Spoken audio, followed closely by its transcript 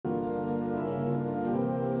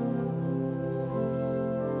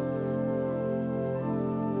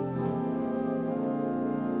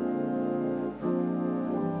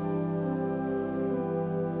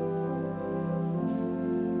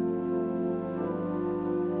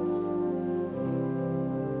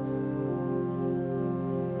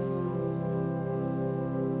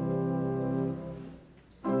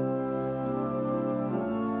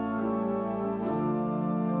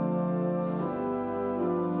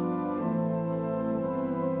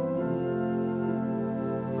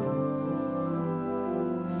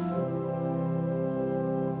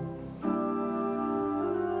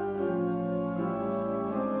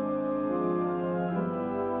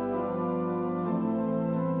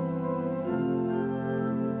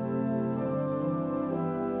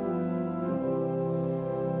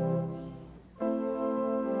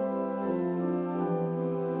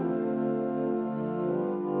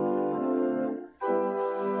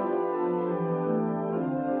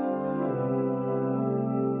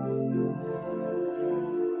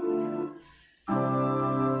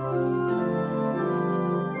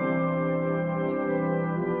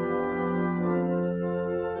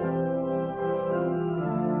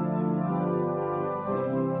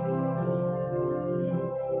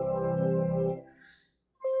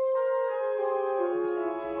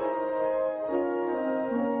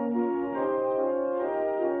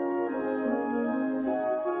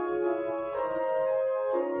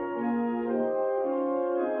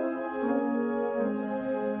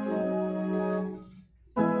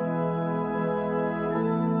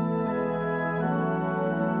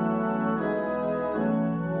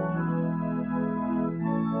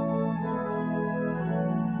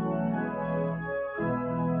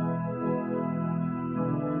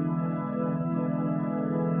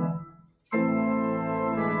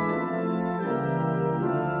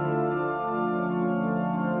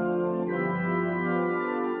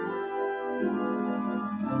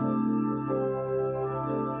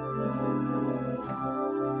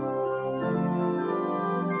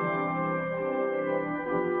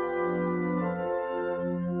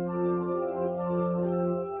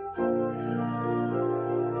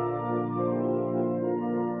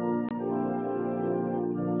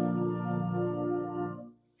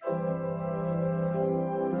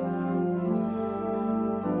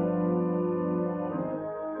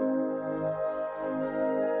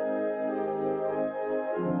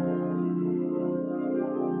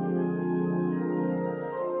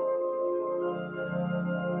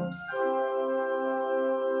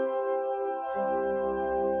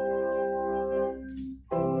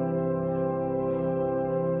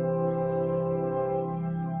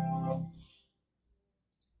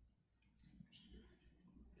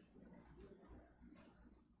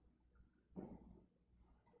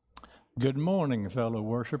Good morning, fellow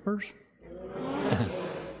worshipers.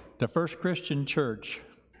 The First Christian Church,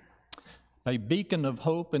 a beacon of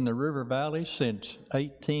hope in the River Valley since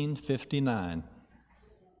 1859.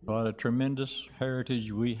 What a tremendous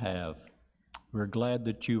heritage we have. We're glad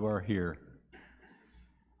that you are here.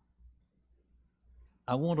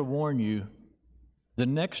 I want to warn you, the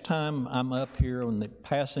next time I'm up here on the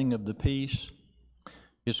passing of the peace,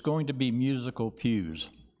 it's going to be musical pews.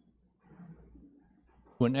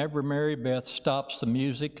 Whenever Mary Beth stops the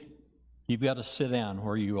music, you've got to sit down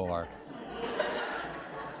where you are.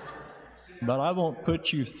 But I won't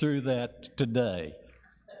put you through that today.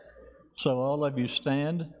 So all of you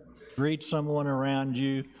stand, greet someone around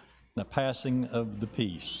you, the passing of the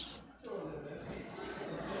peace.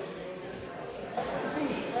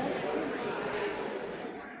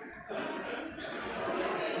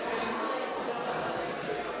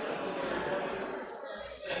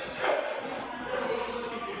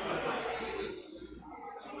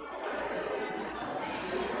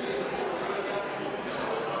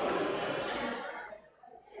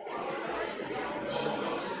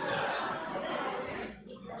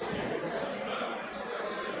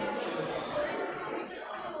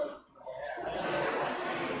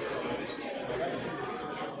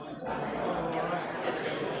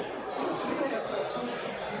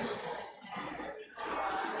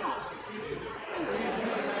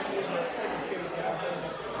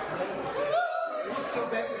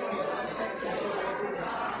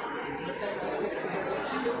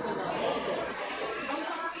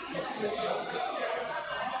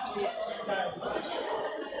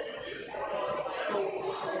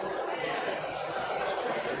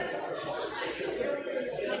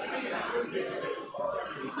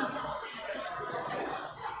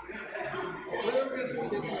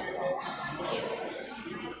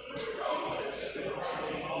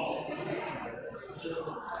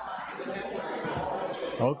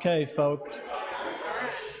 Okay, folks.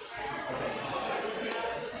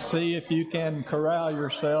 See if you can corral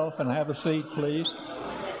yourself and have a seat, please.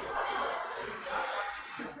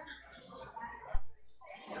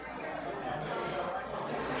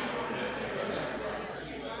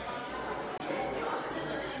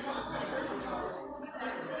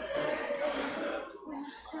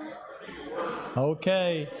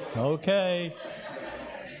 Okay.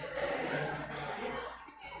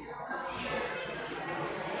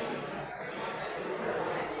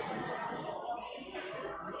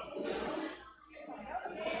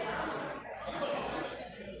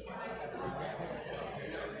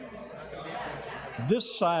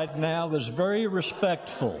 This side now is very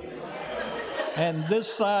respectful. And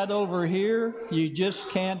this side over here, you just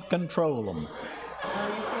can't control them.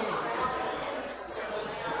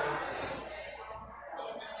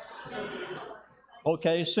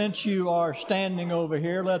 Okay, since you are standing over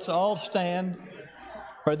here, let's all stand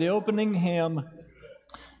for the opening hymn,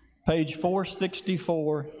 page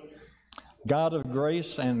 464, God of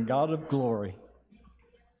Grace and God of Glory.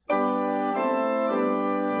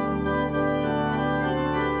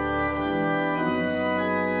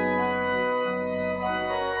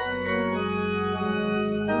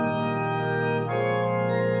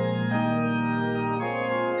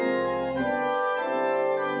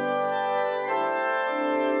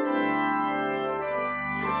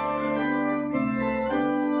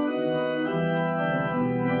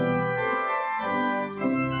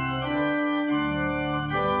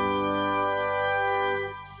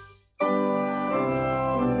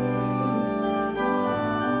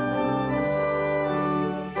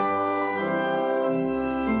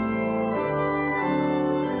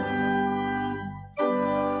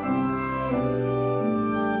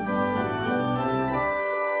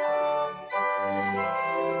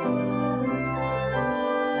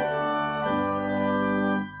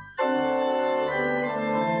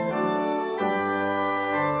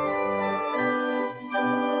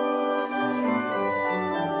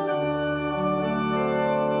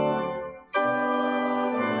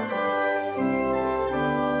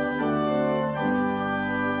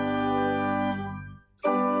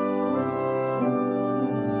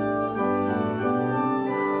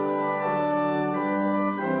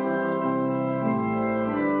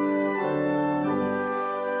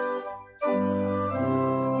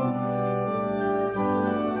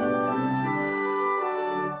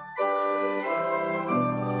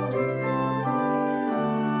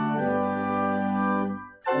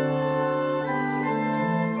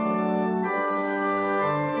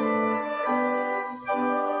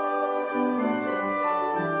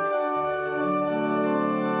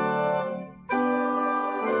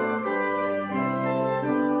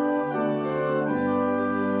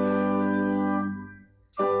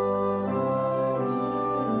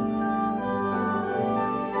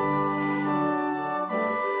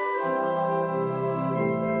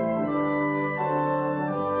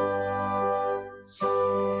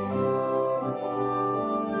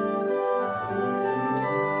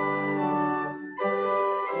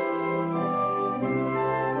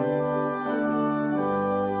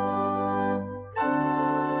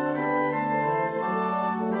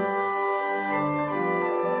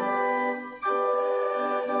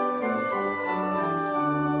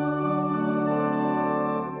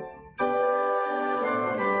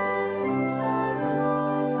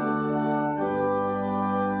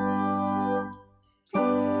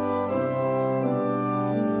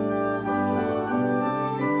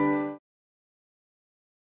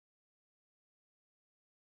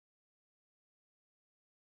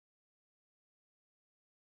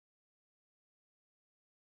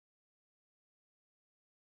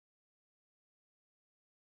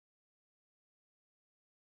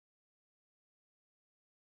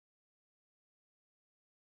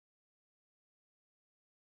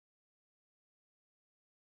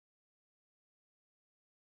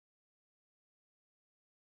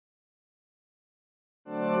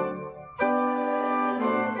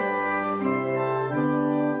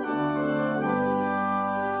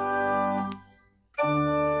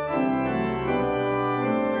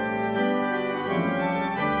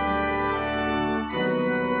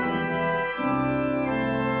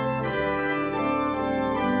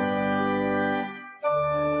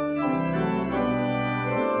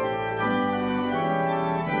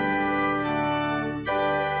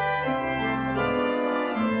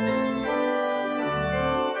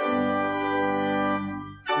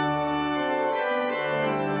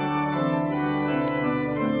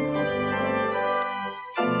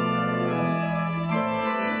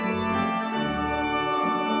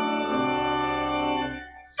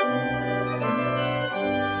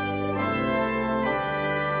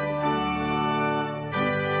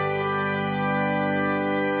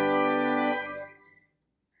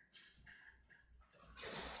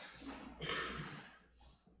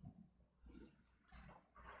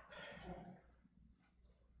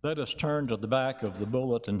 Let us turn to the back of the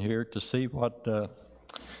bulletin here to see what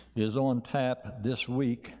is on tap this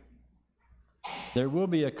week. There will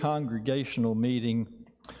be a congregational meeting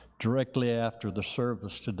directly after the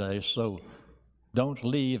service today, so don't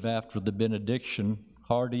leave after the benediction.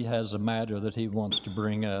 Hardy has a matter that he wants to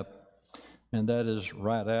bring up, and that is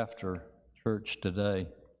right after church today.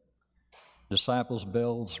 Disciples'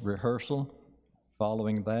 bells rehearsal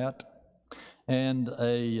following that, and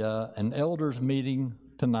an elders meeting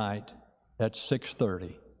tonight at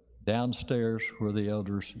 6:30 downstairs where the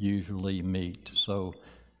elders usually meet. So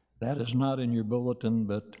that is not in your bulletin,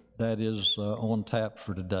 but that is on tap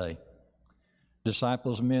for today.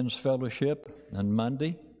 Disciples Men's Fellowship on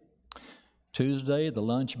Monday. Tuesday, the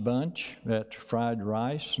lunch bunch at Fried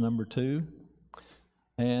Rice, number 2.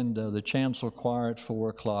 And the Chancel Choir at 4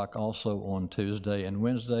 o'clock also on Tuesday. And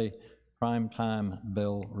Wednesday, primetime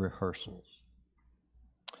bell rehearsals.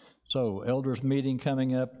 So, elders meeting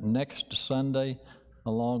coming up next Sunday,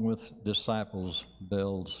 along with disciples'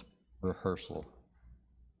 bells rehearsal.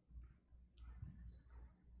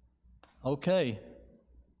 Okay,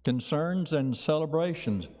 concerns and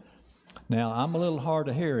celebrations. Now, I'm a little hard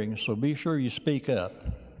of hearing, so be sure you speak up.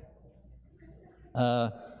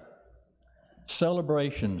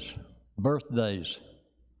 Celebrations, birthdays,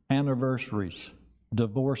 anniversaries,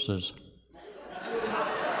 divorces.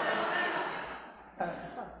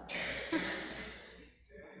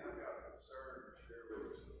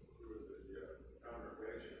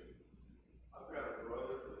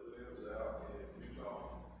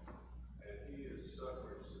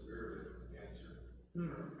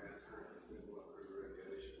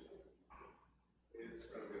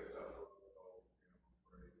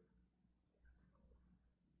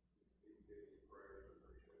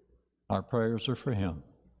 Our prayers are for him.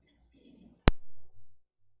 My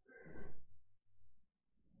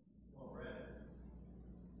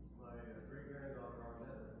great-granddaughter,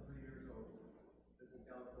 Organist, 3 years old, lives in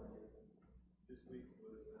California. This week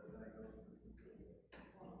was diagnosed with leukemia.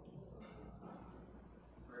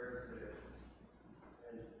 Prayers for them.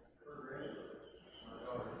 And her grandmother, my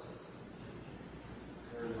daughter,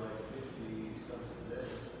 turned like 50-something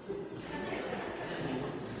today.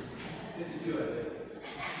 52, I think.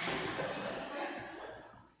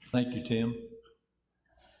 Thank you, Tim.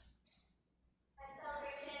 At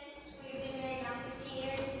celebration, we've been married now 16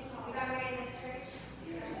 years. We got married in this church.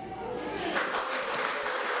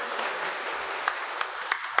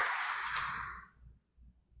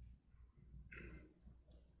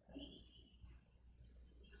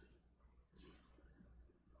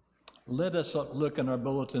 Let us look in our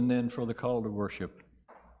bulletin then for the call to worship.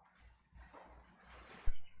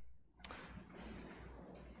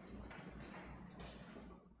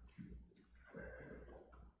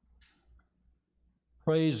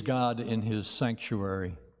 Praise God in his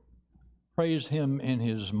sanctuary. Praise him in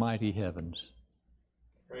his mighty heavens.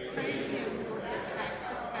 Praise him for his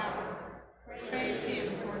acts of power. Praise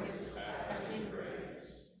him for his passing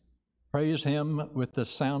grace. Praise him with the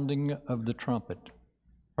sounding of the trumpet.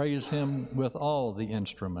 Praise him with all the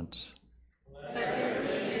instruments. Let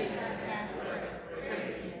everything that hath breath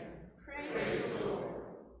praise him. Praise the Lord.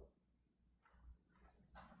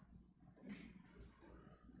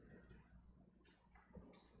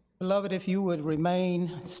 Beloved, if you would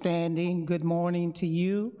remain standing, good morning to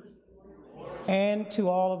you and to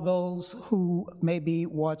all of those who may be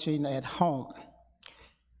watching at home.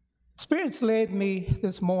 Spirits led me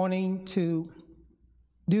this morning to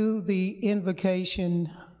do the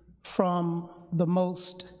invocation from the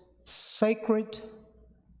most sacred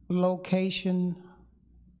location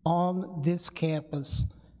on this campus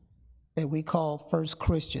that we call First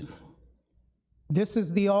Christian. This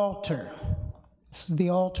is the altar. This is the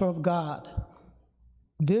altar of God.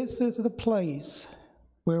 This is the place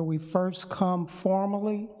where we first come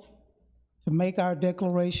formally to make our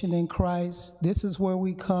declaration in Christ. This is where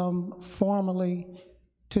we come formally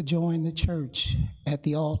to join the church at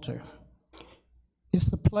the altar. It's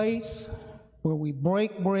the place where we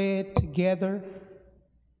break bread together.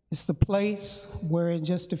 It's the place where in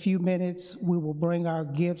just a few minutes we will bring our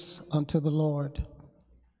gifts unto the Lord.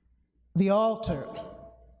 The altar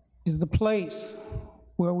is the place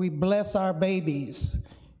where we bless our babies,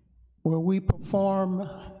 where we perform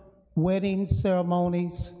wedding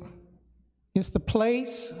ceremonies. It's the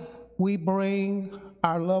place we bring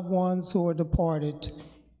our loved ones who are departed,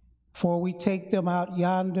 for we take them out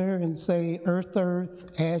yonder and say, earth,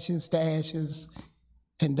 earth, ashes to ashes,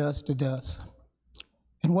 and dust to dust.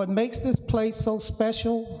 And what makes this place so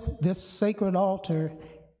special, this sacred altar,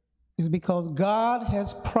 is because God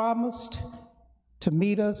has promised to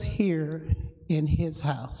meet us here in his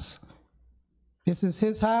house. This is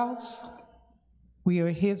his house. We are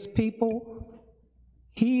his people.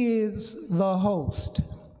 He is the host.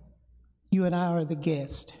 You and I are the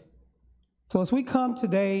guest. So as we come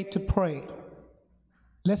today to pray,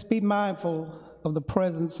 let's be mindful of the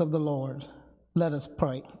presence of the Lord. Let us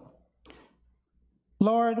pray.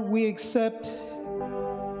 Lord, we accept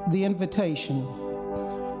the invitation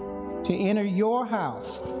to enter your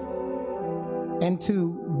house and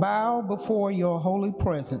to bow before your holy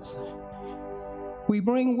presence. We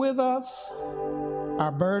bring with us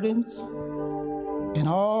our burdens and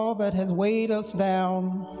all that has weighed us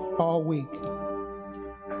down all week.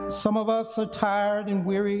 Some of us are tired and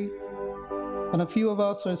weary, and a few of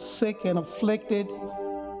us are sick and afflicted.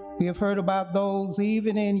 We have heard about those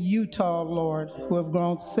even in Utah, Lord, who have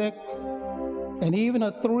grown sick, and even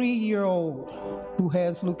a 3-year-old who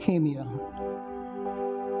has leukemia.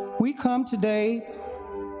 We come today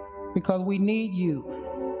because we need you.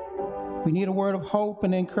 We need a word of hope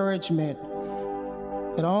and encouragement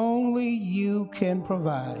that only you can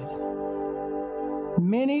provide.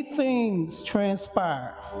 Many things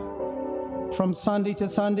transpire from Sunday to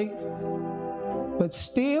Sunday, but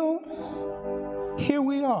still, here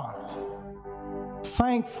we are,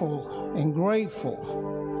 thankful and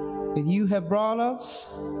grateful that you have brought us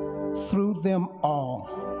through them all.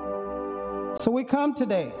 So we come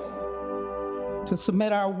today to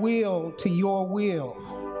submit our will to your will,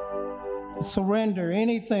 to surrender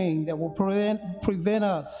anything that will prevent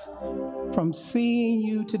us from seeing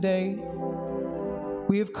you today.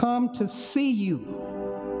 We have come to see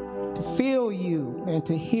you, to feel you, and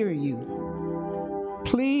to hear you.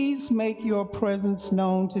 Please make your presence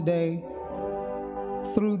known today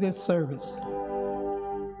through this service.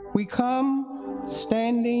 We come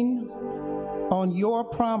standing on your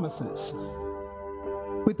promises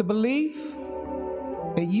with the belief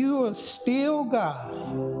that you are still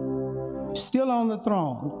God, still on the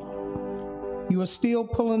throne. You are still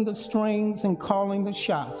pulling the strings and calling the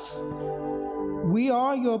shots. We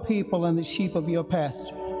are your people and the sheep of your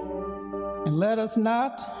pasture. And let us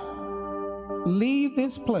not leave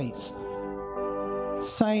this place the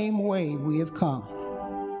same way we have come.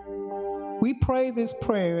 We pray this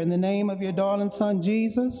prayer in the name of your darling Son,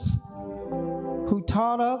 Jesus, who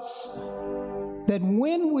taught us that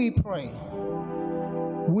when we pray,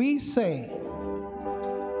 we say,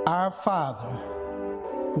 Our Father,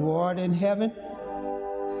 who art in heaven,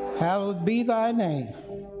 hallowed be thy name.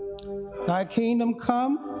 Thy kingdom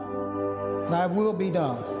come, thy will be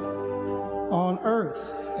done, on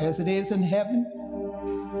earth as it is in heaven.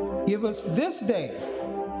 Give us this day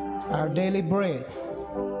our daily bread,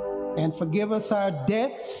 and forgive us our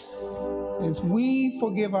debts as we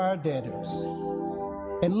forgive our debtors.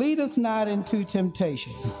 And lead us not into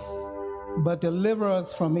temptation, but deliver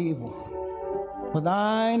us from evil. For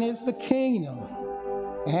thine is the kingdom,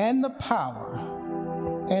 and the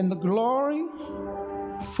power, and the glory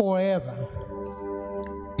forever.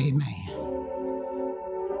 Amen.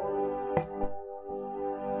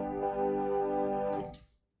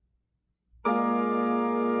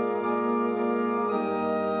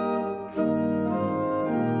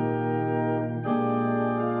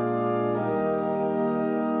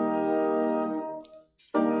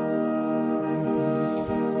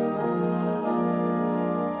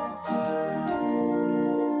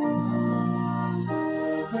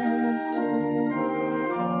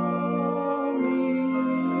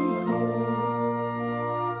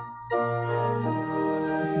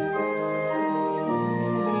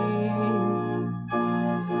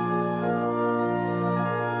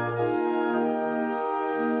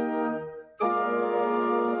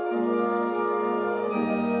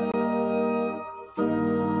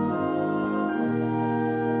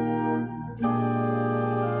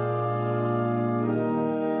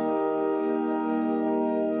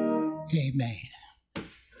 Amen.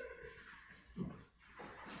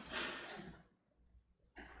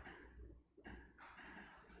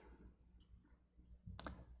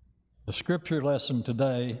 The scripture lesson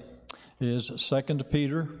today is 2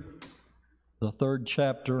 Peter, the 3rd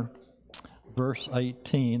chapter, verse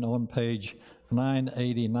 18 on page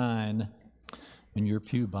 989 in your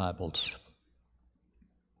pew Bibles.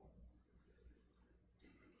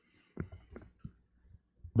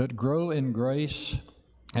 But grow in grace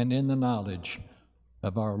and in the knowledge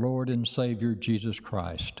of our Lord and Savior Jesus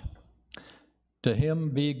Christ. To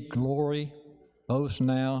him be glory both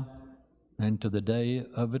now and to the day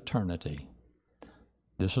of eternity.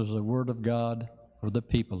 This is the word of God for the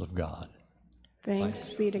people of God.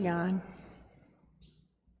 Thanks be to God.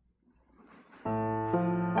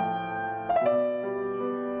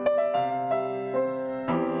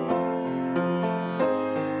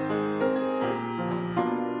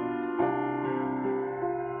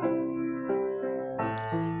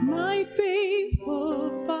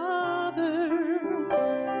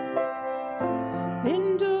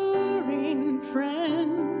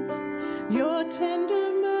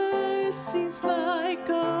 tender mercies like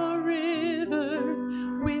a river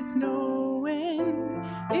with no end,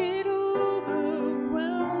 it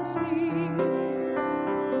overwhelms me,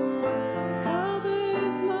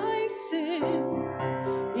 covers my sin.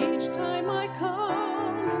 Each time I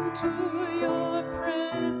come into your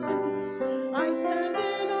presence, I stand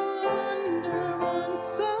in wonder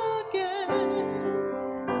once again.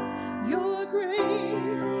 Your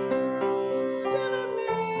grace still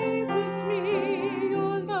amazes me.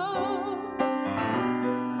 Your love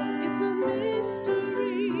is a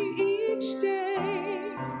mystery each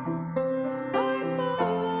day. I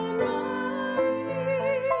fall on my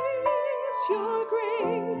knees. Your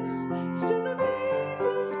grace still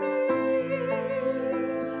amazes me.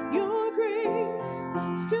 Your grace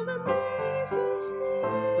still amazes me.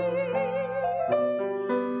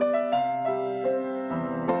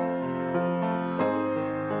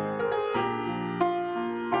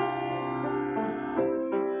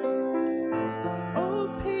 Oh,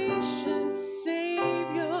 patient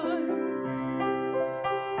Savior,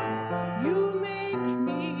 you make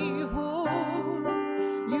me whole.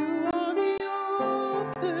 You are the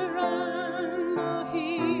author and the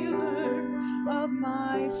healer of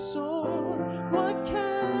my soul. What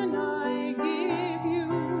can I give you?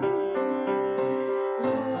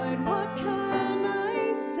 Lord, what can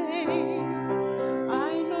I say?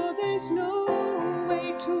 I know there's no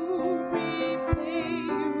way to repay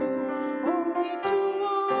you, only to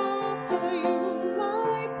offer you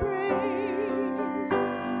my praise.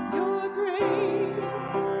 Your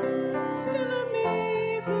grace still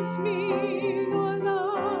amazes me. Your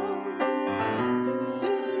love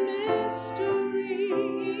still a mystery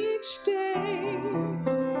each day.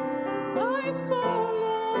 I fall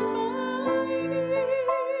on my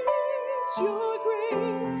knees. Your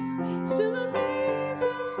grace still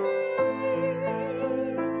amazes me.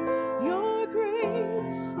 Your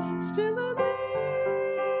grace still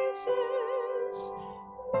amazes me.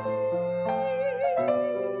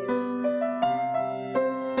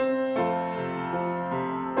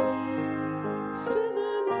 Still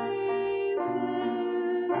amazes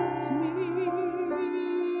me.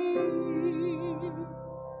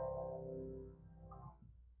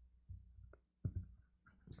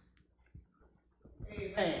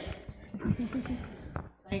 Amen.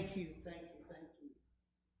 Thank you, thank you, thank you.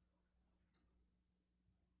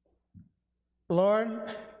 Lord,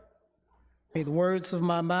 may the words of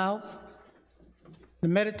my mouth, the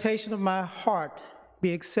meditation of my heart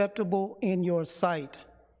be acceptable in your sight.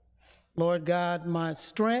 Lord God, my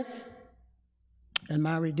strength and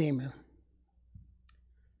my Redeemer.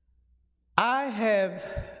 I have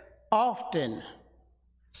often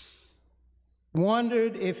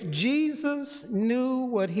wondered if Jesus knew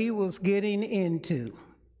what he was getting into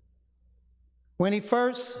when he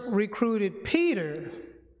first recruited Peter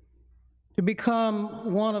to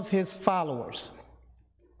become one of his followers.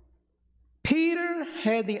 Peter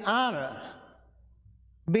had the honor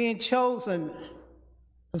of being chosen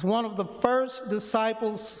as one of the first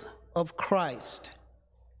disciples of Christ.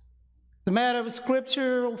 As a matter of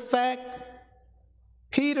scriptural fact,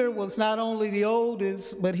 Peter was not only the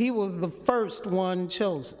oldest, but he was the first one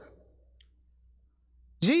chosen.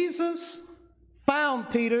 Jesus found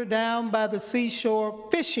Peter down by the seashore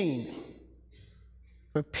fishing,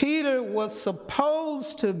 for Peter was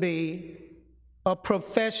supposed to be a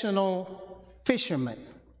professional fisherman.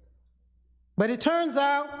 But it turns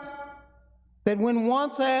out that when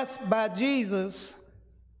once asked by Jesus,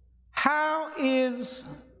 "How is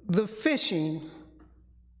the fishing?"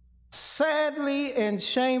 sadly and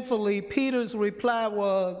shamefully, Peter's reply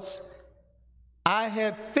was, "I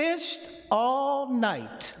have fished all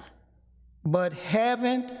night, but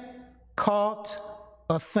haven't caught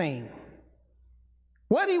a thing."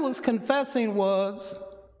 What he was confessing was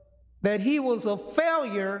that he was a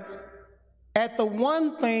failure at the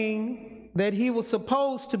one thing that he was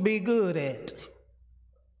supposed to be good at.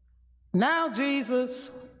 Now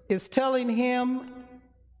Jesus is telling him,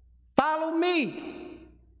 "Follow me,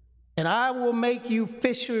 and I will make you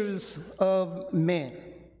fishers of men."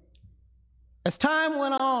 As time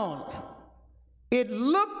went on, it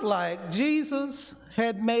looked like Jesus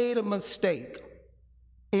had made a mistake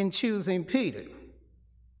in choosing Peter.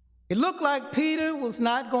 It looked like Peter was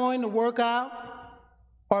not going to work out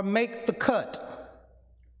or make the cut.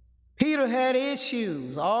 Peter had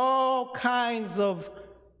issues, all kinds of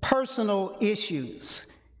personal issues.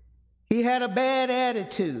 He had a bad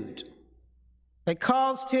attitude that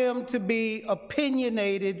caused him to be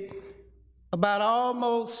opinionated about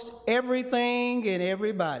almost everything and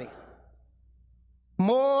everybody.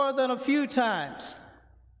 More than a few times,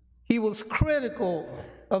 he was critical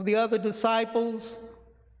of the other disciples,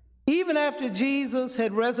 even after Jesus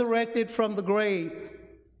had resurrected from the grave,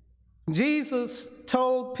 Jesus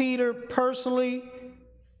told Peter personally,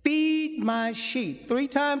 "Feed my sheep." 3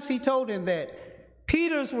 times he told him that.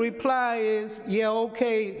 Peter's reply is, "Yeah,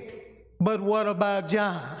 okay, but what about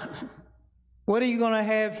John? What are you going to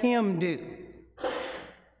have him do?"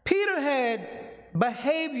 Peter had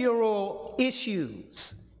behavioral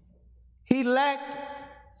issues. He lacked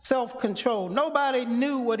self-control. Nobody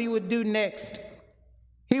knew what he would do next.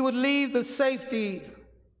 He would leave the safety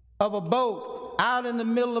of a boat out in the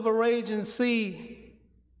middle of a raging sea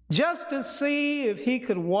just to see if he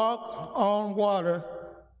could walk on water,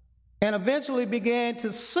 and eventually began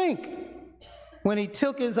to sink when he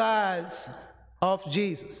took his eyes off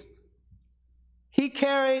Jesus. He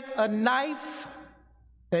carried a knife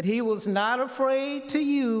that he was not afraid to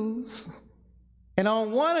use, and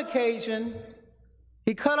on one occasion,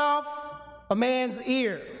 he cut off a man's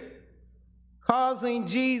ear, causing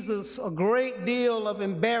Jesus a great deal of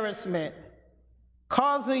embarrassment,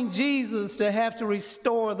 causing Jesus to have to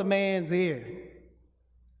restore the man's ear.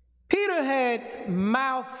 Peter had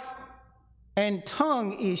mouth and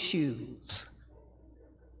tongue issues.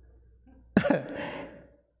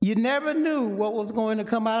 You never knew what was going to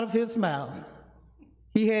come out of his mouth.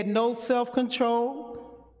 He had no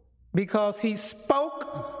self-control because he spoke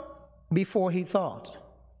before he thought,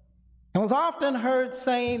 and was often heard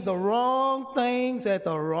saying the wrong things at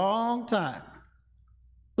the wrong time.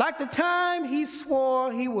 Like the time he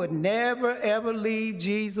swore he would never, ever leave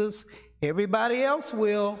Jesus. Everybody else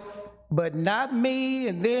will, but not me.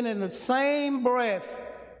 And then in the same breath,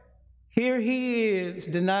 here he is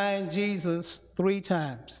denying Jesus 3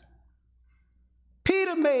 times.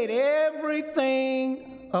 Peter made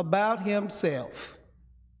everything about himself.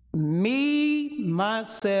 Me,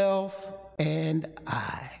 myself, and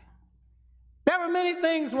I. There were many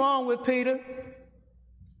things wrong with Peter.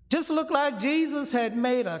 Just looked like Jesus had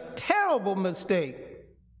made a terrible mistake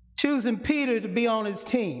choosing Peter to be on his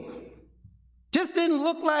team. Just didn't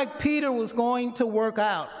look like Peter was going to work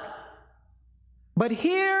out. But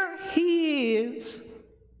here he is,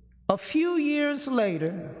 a few years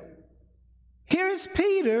later. Here's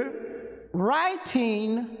Peter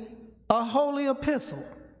writing a holy epistle.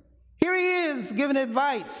 Here he is giving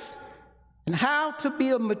advice on how to be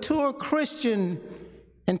a mature Christian,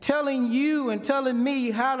 and telling you and telling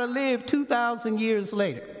me how to live 2,000 years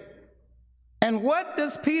later. And what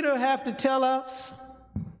does Peter have to tell us?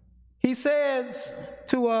 He says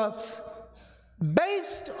to us,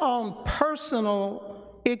 based on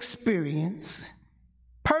personal experience,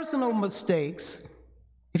 personal mistakes,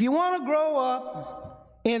 if you want to grow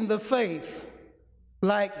up in the faith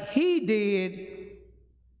like he did,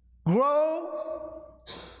 grow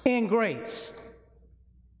in grace.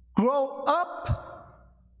 Grow up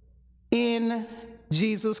in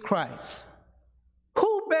Jesus Christ.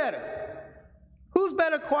 Who's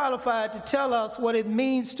better qualified to tell us what it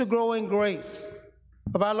means to grow in grace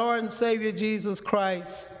of our Lord and Savior Jesus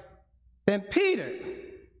Christ than Peter?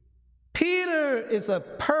 Peter is a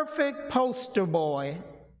perfect poster boy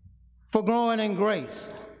for growing in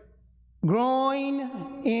grace,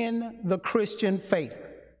 growing in the Christian faith.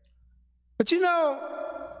 But you know,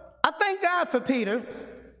 I thank God for Peter,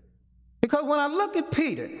 because when I look at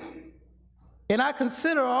Peter and I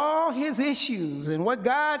consider all his issues and what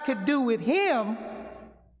God could do with him,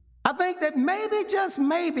 I think that maybe, just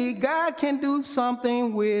maybe, God can do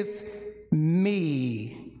something with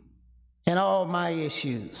me and all my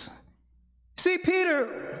issues. See,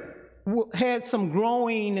 Peter had some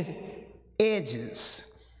growing edges.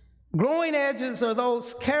 Growing edges are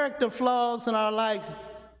those character flaws in our life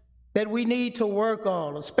that we need to work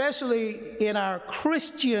on, especially in our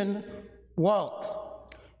Christian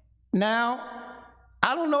walk. Now,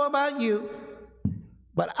 I don't know about you,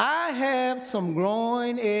 but I have some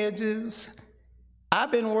growing edges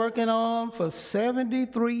I've been working on for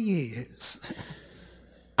 73 years.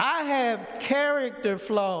 I have character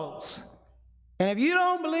flaws. And if you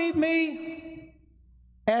don't believe me,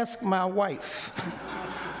 ask my wife.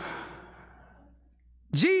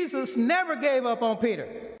 Jesus never gave up on Peter.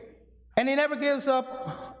 And he never gives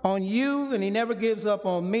up on you, and he never gives up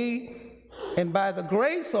on me. And by the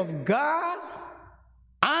grace of God,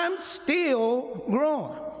 I'm still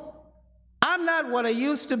growing. I'm not what I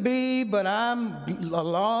used to be, but I'm a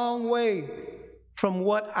long way from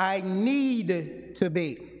what I need to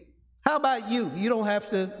be. How about you? You don't have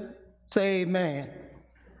to say amen.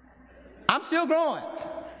 I'm still growing.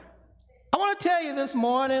 I want to tell you this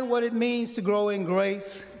morning what it means to grow in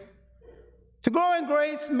grace. To grow in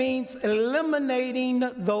grace means eliminating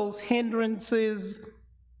those hindrances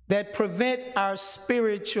that prevent our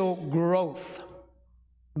spiritual growth.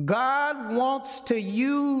 God wants to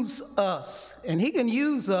use us, and he can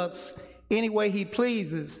use us any way he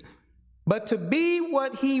pleases. But to be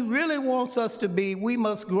what he really wants us to be, we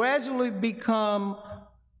must gradually become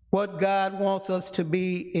what God wants us to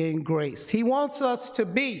be in grace. He wants us to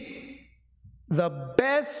be the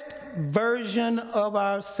best version of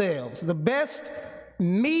ourselves, the best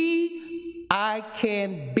me I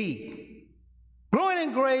can be. Growing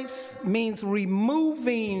in grace means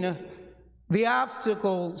removing the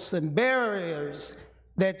obstacles and barriers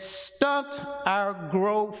that stunt our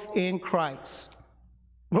growth in Christ.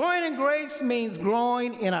 Growing in grace means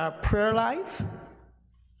growing in our prayer life,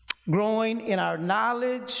 growing in our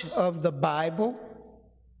knowledge of the Bible,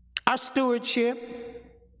 our stewardship,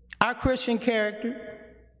 our Christian character.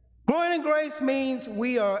 Growing in grace means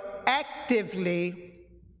we are actively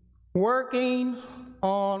working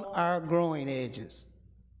on our growing edges.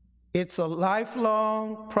 It's a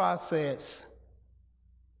lifelong process.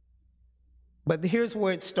 But here's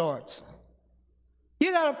where it starts.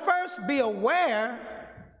 You got to first be aware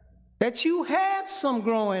that you have some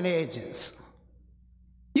growing edges.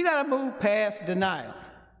 You got to move past denial.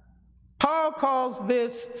 Paul calls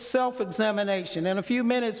this self-examination. In a few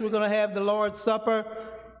minutes, we're going to have the Lord's Supper.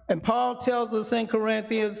 And Paul tells us in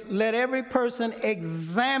Corinthians, let every person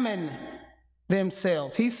examine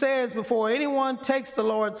themselves. He says, before anyone takes the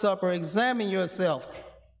Lord's Supper, examine yourself.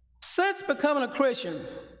 Since becoming a Christian,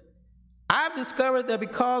 I've discovered that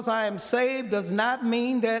because I am saved does not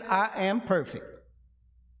mean that I am perfect.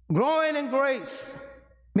 Growing in grace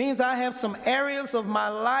means I have some areas of my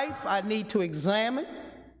life I need to examine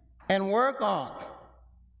and work on.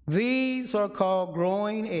 These are called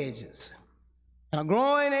growing edges. A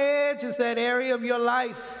growing edge is that area of your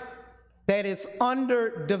life that is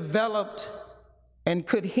underdeveloped and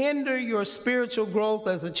could hinder your spiritual growth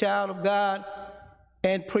as a child of God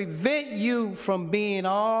and prevent you from being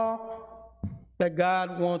all that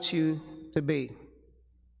God wants you to be.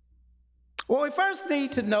 What we first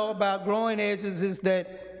need to know about growing edges is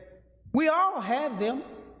that we all have them.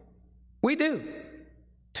 We do.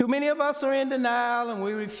 Too many of us are in denial and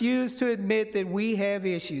we refuse to admit that we have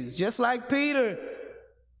issues. Just like Peter,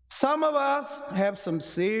 some of us have some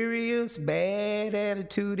serious bad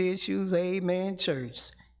attitude issues, amen,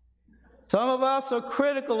 church. Some of us are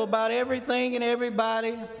critical about everything and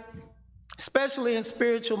everybody, especially in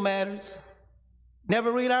spiritual matters.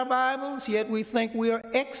 Never read our Bibles, yet we think we are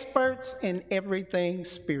experts in everything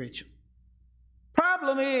spiritual.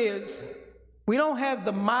 Problem is, we don't have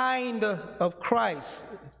the mind of Christ,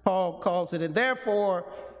 as Paul calls it, and therefore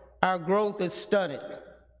our growth is stunted.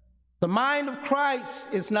 The mind of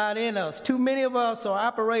Christ is not in us. Too many of us are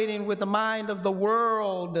operating with the mind of the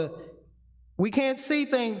world. We can't see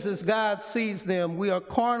things as God sees them. We are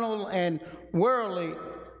carnal and worldly.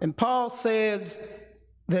 And Paul says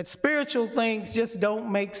that spiritual things just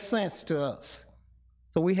don't make sense to us.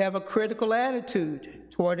 So we have a critical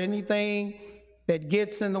attitude toward anything that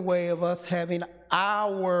gets in the way of us having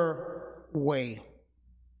our way.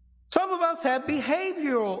 Some of us have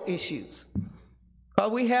behavioral issues.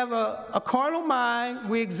 We have a carnal mind.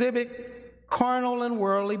 We exhibit carnal and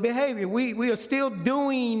worldly behavior. We are still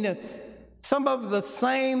doing some of the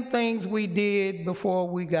same things we did before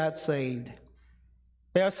we got saved.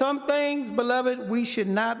 There are some things, beloved, we should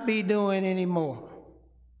not be doing anymore.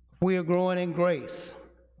 We are growing in grace.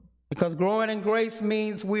 Because growing in grace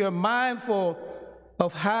means we are mindful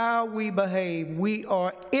of how we behave. We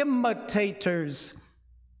are imitators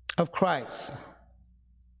of Christ.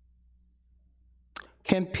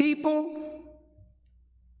 Can people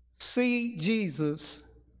see Jesus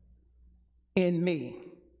in me?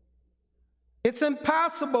 It's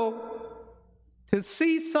impossible to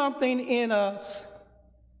see something in us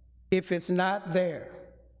if it's not there.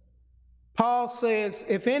 Paul says,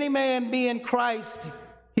 if any man be in Christ,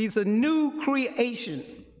 he's a new creation.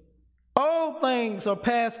 All things are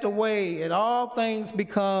passed away and all things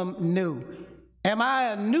become new. Am I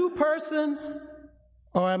a new person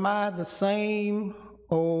or am I the same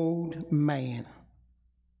old man?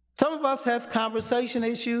 Some of us have conversation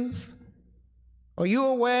issues. Are you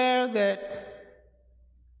aware that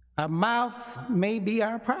our mouth may be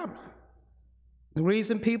our problem? The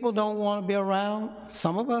reason people don't want to be around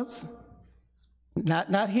some of us,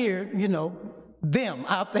 not here, them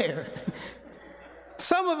out there.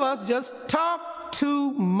 Some of us just talk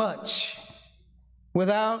too much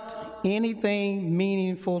without anything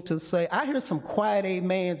meaningful to say. I hear some quiet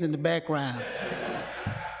amens in the background.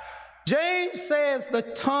 James says the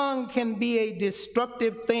tongue can be a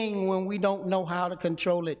destructive thing when we don't know how to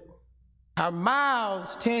control it. Our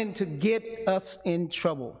mouths tend to get us in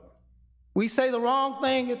trouble. We say the wrong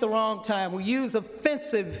thing at the wrong time. We use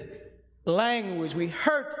offensive language. We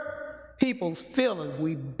hurt people's feelings.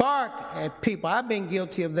 We bark at people. I've been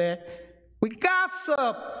guilty of that. We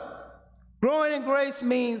gossip. Growing in grace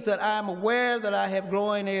means that I'm aware that I have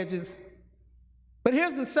growing edges. But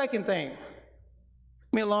here's the second thing. It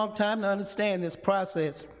took me a long time to understand this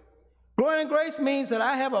process. Growing in grace means that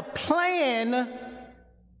I have a plan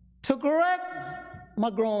to correct my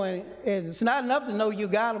growing edges. It's not enough to know you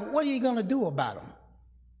got them. What are you going to do about them?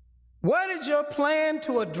 What is your plan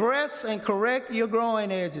to address and correct your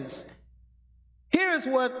growing edges? Here's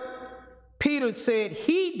what Peter said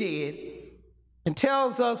he did and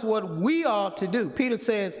tells us what we ought to do. Peter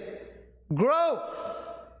says, grow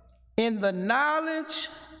in the knowledge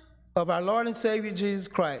of our Lord and Savior Jesus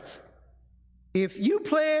Christ. If you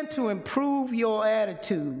plan to improve your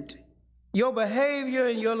attitude, your behavior,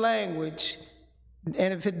 and your language,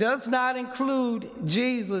 and if it does not include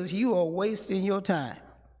Jesus, you are wasting your time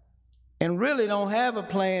and really don't have a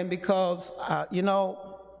plan because,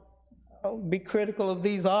 be critical of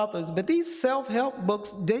these authors, but these self-help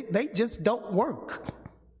books, they just don't work.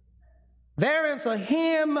 There is a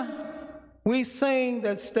hymn we sing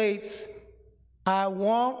that states, I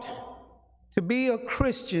want to be a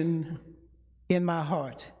Christian in my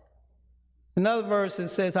heart. Another verse that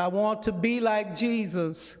says, I want to be like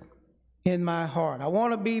Jesus in my heart. I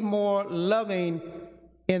want to be more loving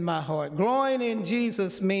in my heart. Growing in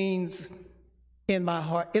Jesus means in my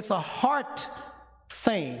heart. It's a heart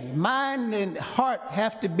thing. Mind and heart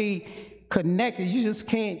have to be connected. You just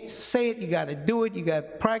can't say it. You got to do it. You got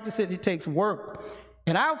to practice it. It takes work.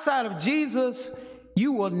 And outside of Jesus,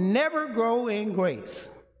 you will never grow in grace.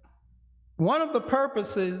 One of the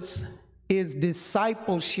purposes is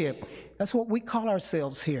discipleship. That's what we call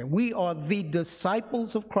ourselves here. We are the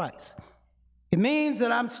disciples of Christ. It means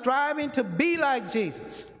that I'm striving to be like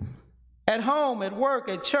Jesus at home, at work,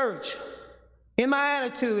 at church, in my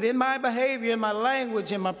attitude, in my behavior, in my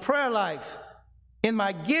language, in my prayer life, in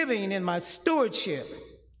my giving, in my stewardship.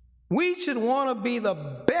 We should want to be the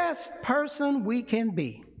best person we can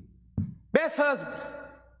be. Best husband,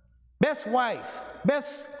 best wife,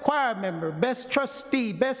 best choir member, best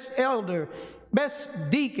trustee, best elder, best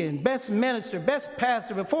deacon, best minister, best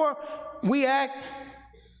pastor. Before we act,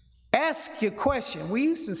 ask your question. We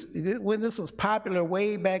used to, when this was popular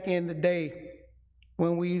way back in the day,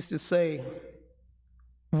 when we used to say,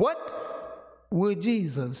 what would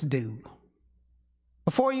Jesus do?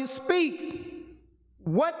 Before you speak,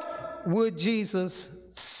 what would Jesus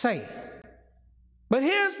say? But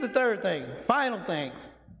here's the third thing, final thing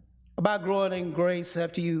about growing in grace.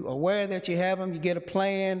 After you are aware that you have them, you get a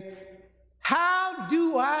plan. How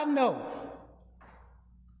do I know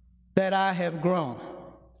that I have grown?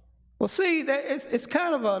 Well, see, it's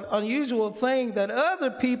kind of an unusual thing that other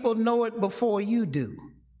people know it before you do,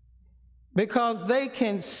 because they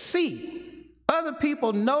can see. Other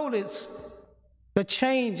people notice the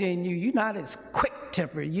change in you. You're not as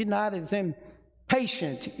quick-tempered. You're not as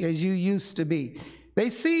impatient as you used to be. They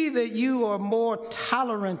see that you are more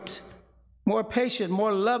tolerant, more patient,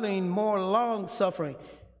 more loving, more long-suffering.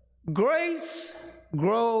 Grace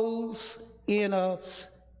grows in us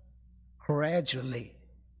gradually.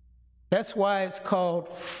 That's why it's called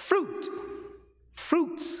fruit,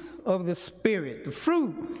 fruits of the Spirit. The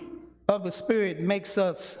fruit of the Spirit makes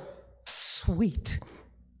us sweet.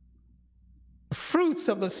 The fruits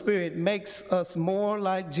of the Spirit makes us more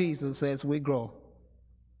like Jesus as we grow.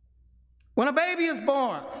 When a baby is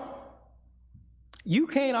born, you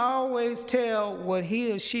can't always tell what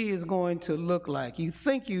he or she is going to look like. You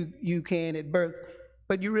think you can at birth,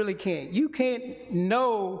 but you really can't. You can't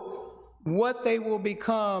know what they will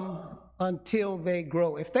become until they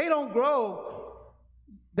grow. If they don't grow,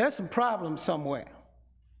 there's some problem somewhere.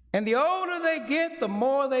 And the older they get, the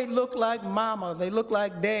more they look like mama, they look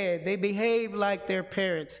like dad, they behave like their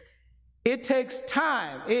parents. It takes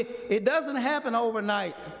time. It doesn't happen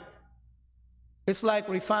overnight. It's like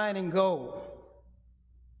refining gold.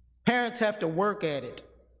 Parents have to work at it.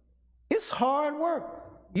 It's hard work.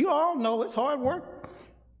 You all know it's hard work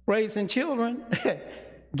raising children.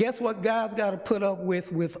 Guess what God's got to put up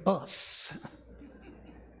with us?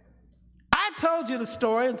 I told you the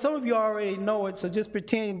story, and some of you already know it, so just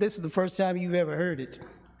pretend this is the first time you've ever heard it.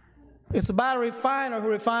 It's about a refiner who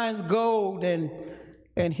refines gold,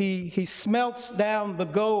 and he smelts down the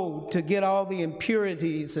gold to get all the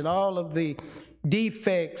impurities and all of the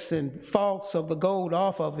defects and faults of the gold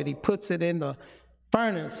off of it. He puts it in the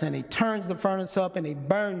furnace, and he turns the furnace up, and he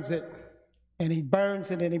burns it, and he burns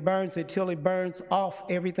it, and he burns it till he burns off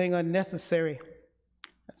everything unnecessary.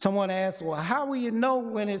 Someone asked, well, how will you know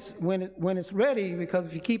when it's ready? Because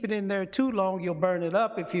if you keep it in there too long, you'll burn it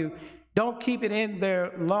up. If you don't keep it in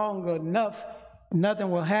there long enough, nothing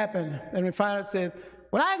will happen. And the refiner says,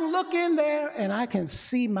 when I can look in there and I can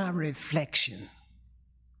see my reflection,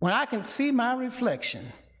 when I can see my reflection,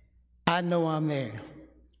 I know I'm there.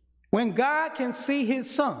 When God can see his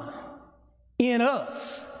son in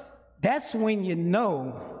us, that's when you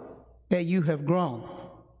know that you have grown.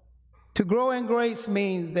 To grow in grace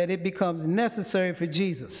means that it becomes necessary for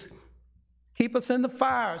Jesus. Keep us in the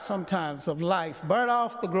fire sometimes of life. Burn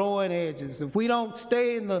off the growing edges. If we don't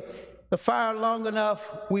stay in the fire long enough,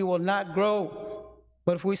 we will not grow.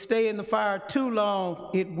 But if we stay in the fire too long,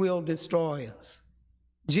 it will destroy us.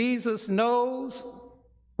 Jesus knows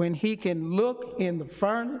when he can look in the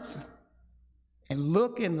furnace and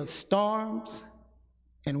look in the storms,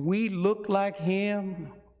 and we look like him,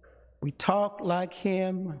 we talk like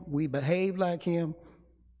him, we behave like him,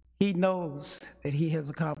 he knows that he has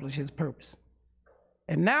accomplished his purpose.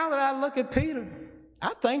 And now that I look at Peter,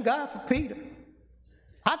 I thank God for Peter.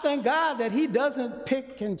 I thank God that he doesn't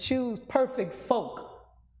pick and choose perfect folk.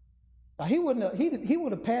 He would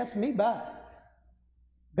have passed me by.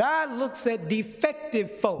 God looks at defective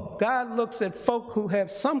folk. God looks at folk who have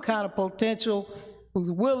some kind of potential, who's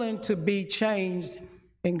willing to be changed,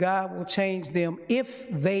 and God will change them if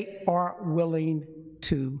they are willing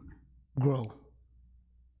to grow.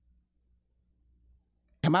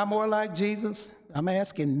 Am I more like Jesus? I'm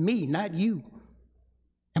asking me, not you.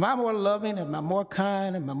 Am I more loving? Am I more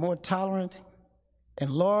kind? Am I more tolerant?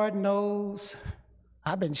 And Lord knows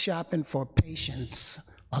I've been shopping for patience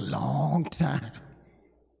a long time.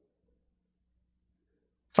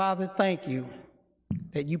 Father, thank you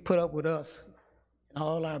that you put up with us and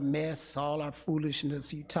all our mess, all our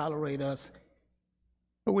foolishness. You tolerate us.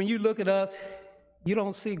 But when you look at us, you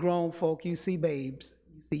don't see grown folk, you see babes,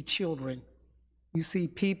 you see children, you see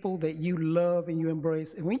people that you love and you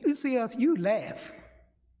embrace. And when you see us, you laugh.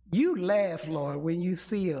 You laugh, Lord, when you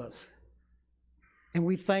see us. And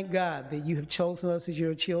we thank God that you have chosen us as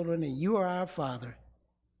your children and you are our Father.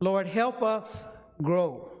 Lord, help us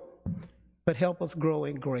grow, but help us grow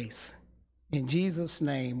in grace. In Jesus'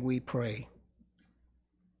 name we pray.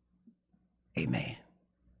 Amen.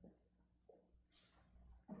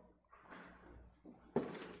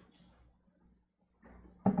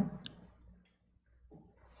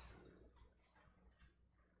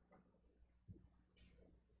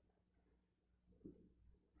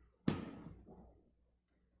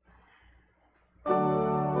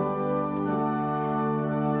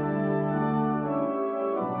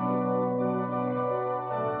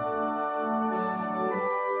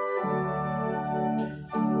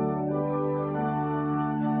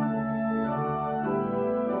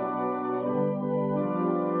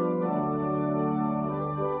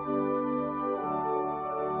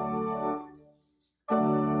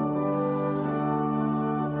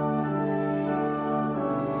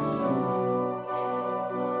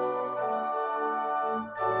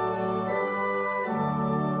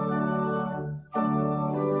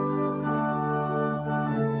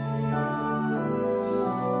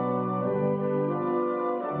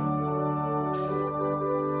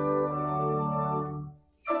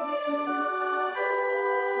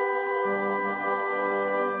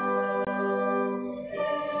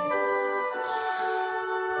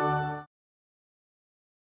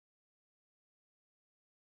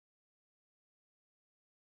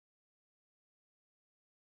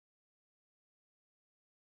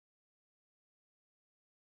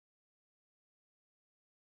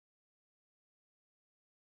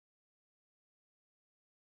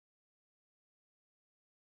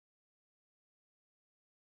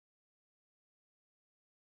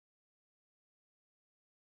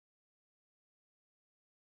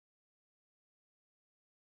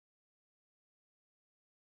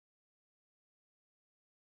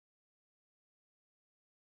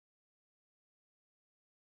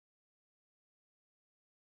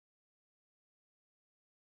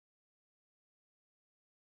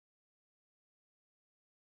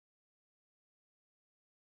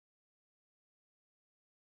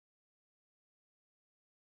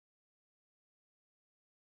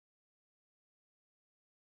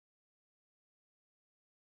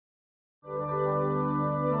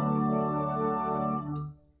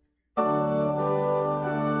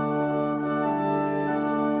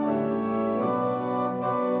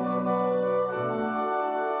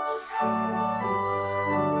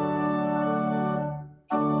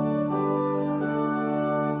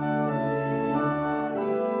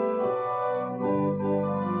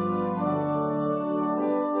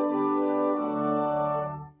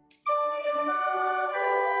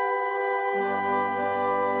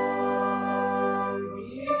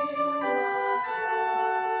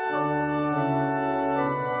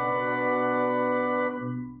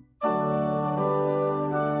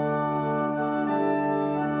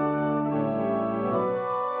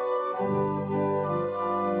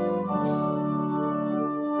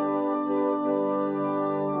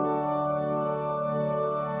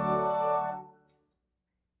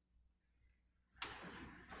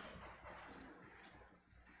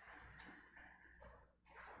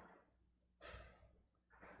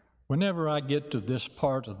 Whenever I get to this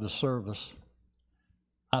part of the service,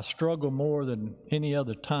 I struggle more than any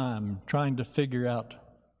other time trying to figure out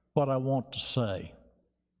what I want to say.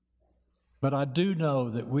 But I do know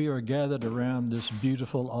that we are gathered around this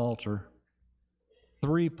beautiful altar,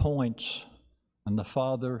 3 points, and the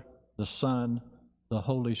Father, the Son, the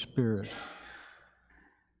Holy Spirit.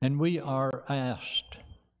 And we are asked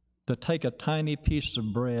to take a tiny piece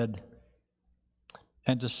of bread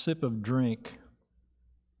and a sip of drink.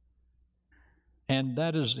 And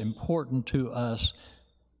that is important to us.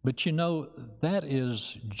 But you know, that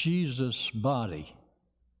is Jesus' body.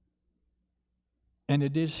 And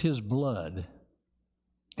it is his blood.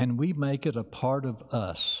 And we make it a part of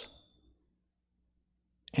us.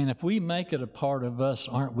 And if we make it a part of us,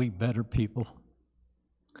 aren't we better people?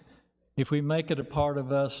 If we make it a part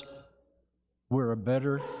of us, we're a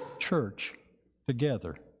better church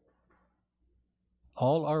together.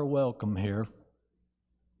 All are welcome here.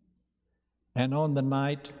 And on the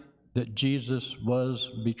night that Jesus was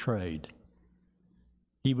betrayed,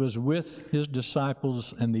 he was with his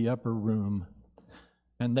disciples in the upper room,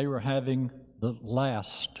 and they were having the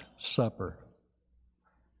Last Supper.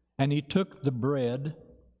 And he took the bread,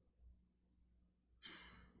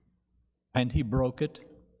 and he broke it,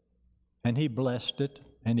 and he blessed it,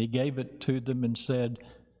 and he gave it to them and said,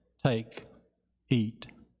 "Take, eat.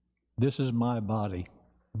 This is my body,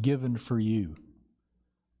 given for you.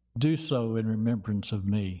 Do so in remembrance of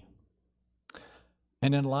me."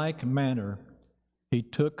 And in like manner, he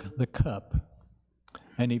took the cup,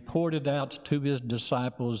 and he poured it out to his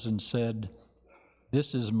disciples and said,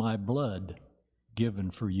 "This is my blood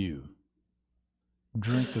given for you.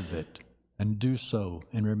 Drink of it, and do so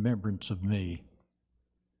in remembrance of me.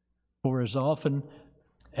 For as often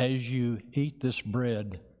as you eat this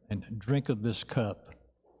bread and drink of this cup,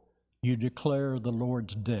 you declare the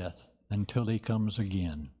Lord's death until he comes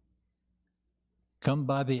again. Come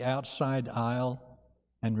by the outside aisle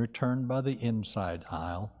and return by the inside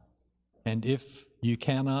aisle. And if you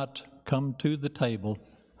cannot come to the table,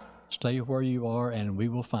 stay where you are and we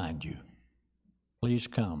will find you. Please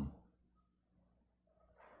come."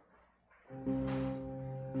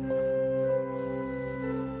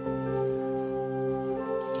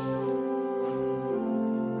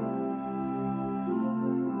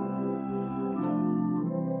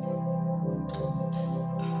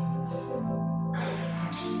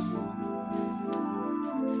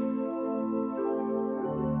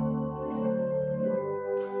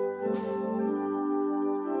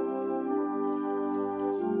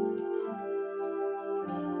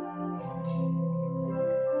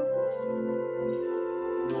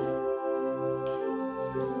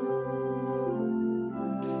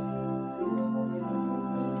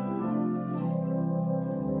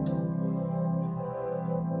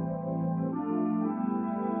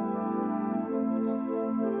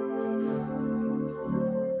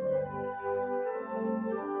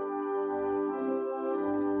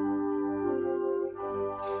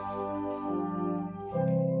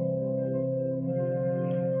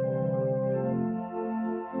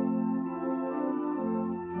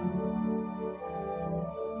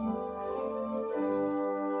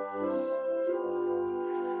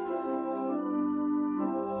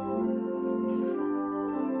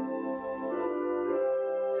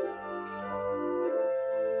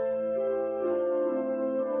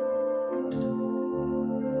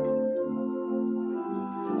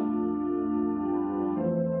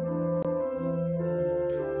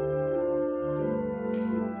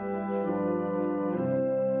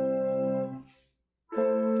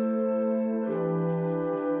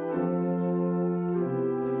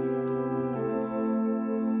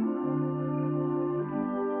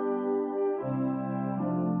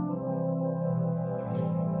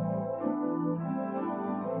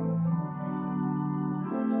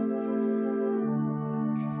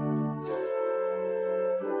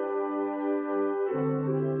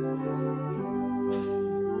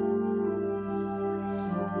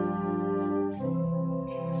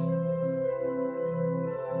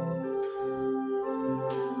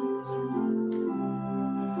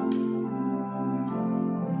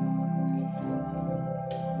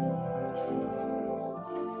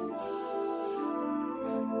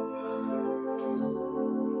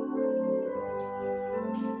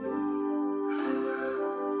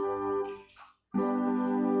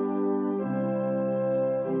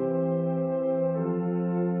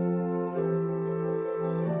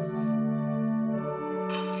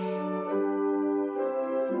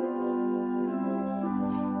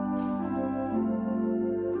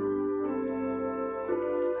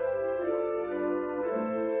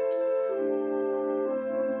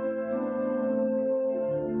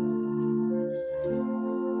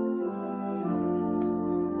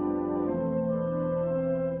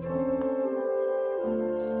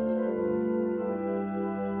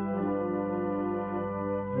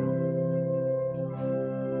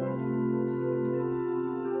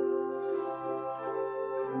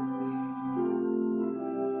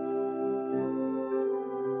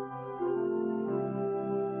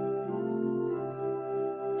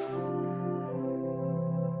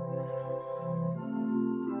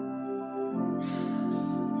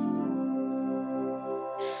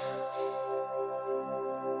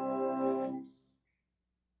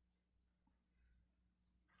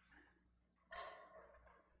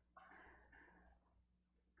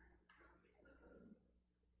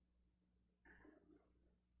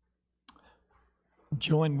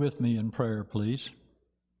 Join with me in prayer, please.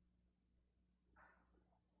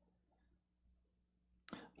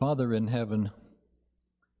 Father in heaven,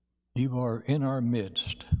 you are in our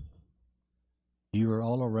midst. You are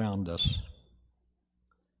all around us.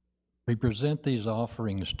 We present these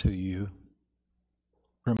offerings to you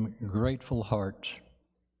from grateful hearts.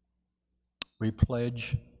 We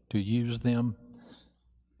pledge to use them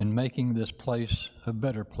in making this place a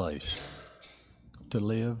better place to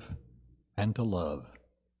live and to love.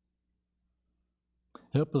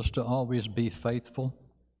 Help us to always be faithful,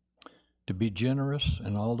 to be generous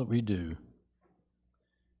in all that we do.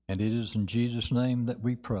 And it is in Jesus' name that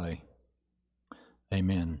we pray.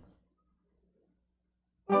 Amen.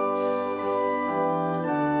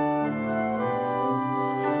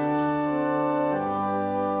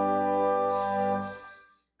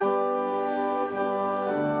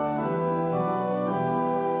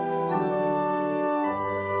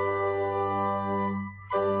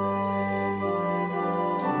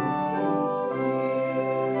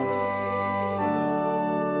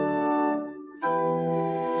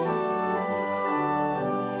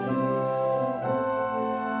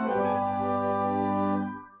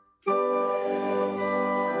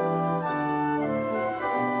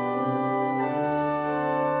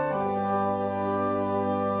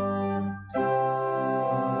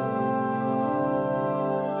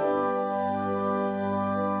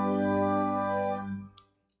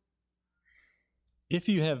 If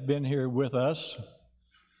you have been here with us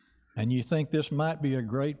and you think this might be a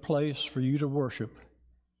great place for you to worship,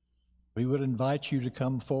 we would invite you to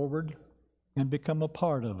come forward and become a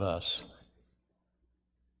part of us.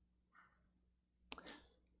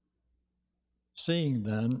 Seeing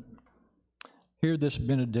then, hear this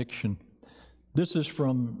benediction. This is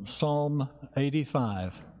from Psalm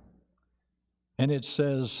 85, and it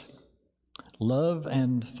says, "Love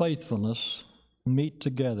and faithfulness meet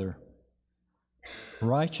together.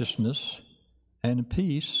 Righteousness and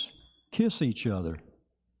peace kiss each other.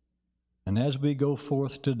 And as we go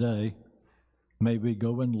forth today, may we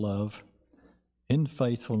go in love, in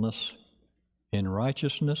faithfulness, in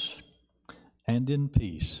righteousness, and in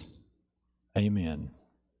peace. Amen."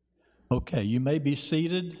 Okay, you may be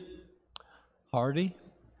seated. Hardy.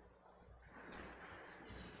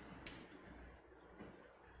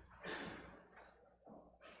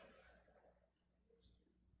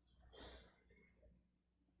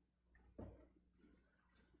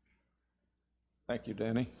 Thank you,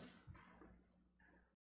 Danny.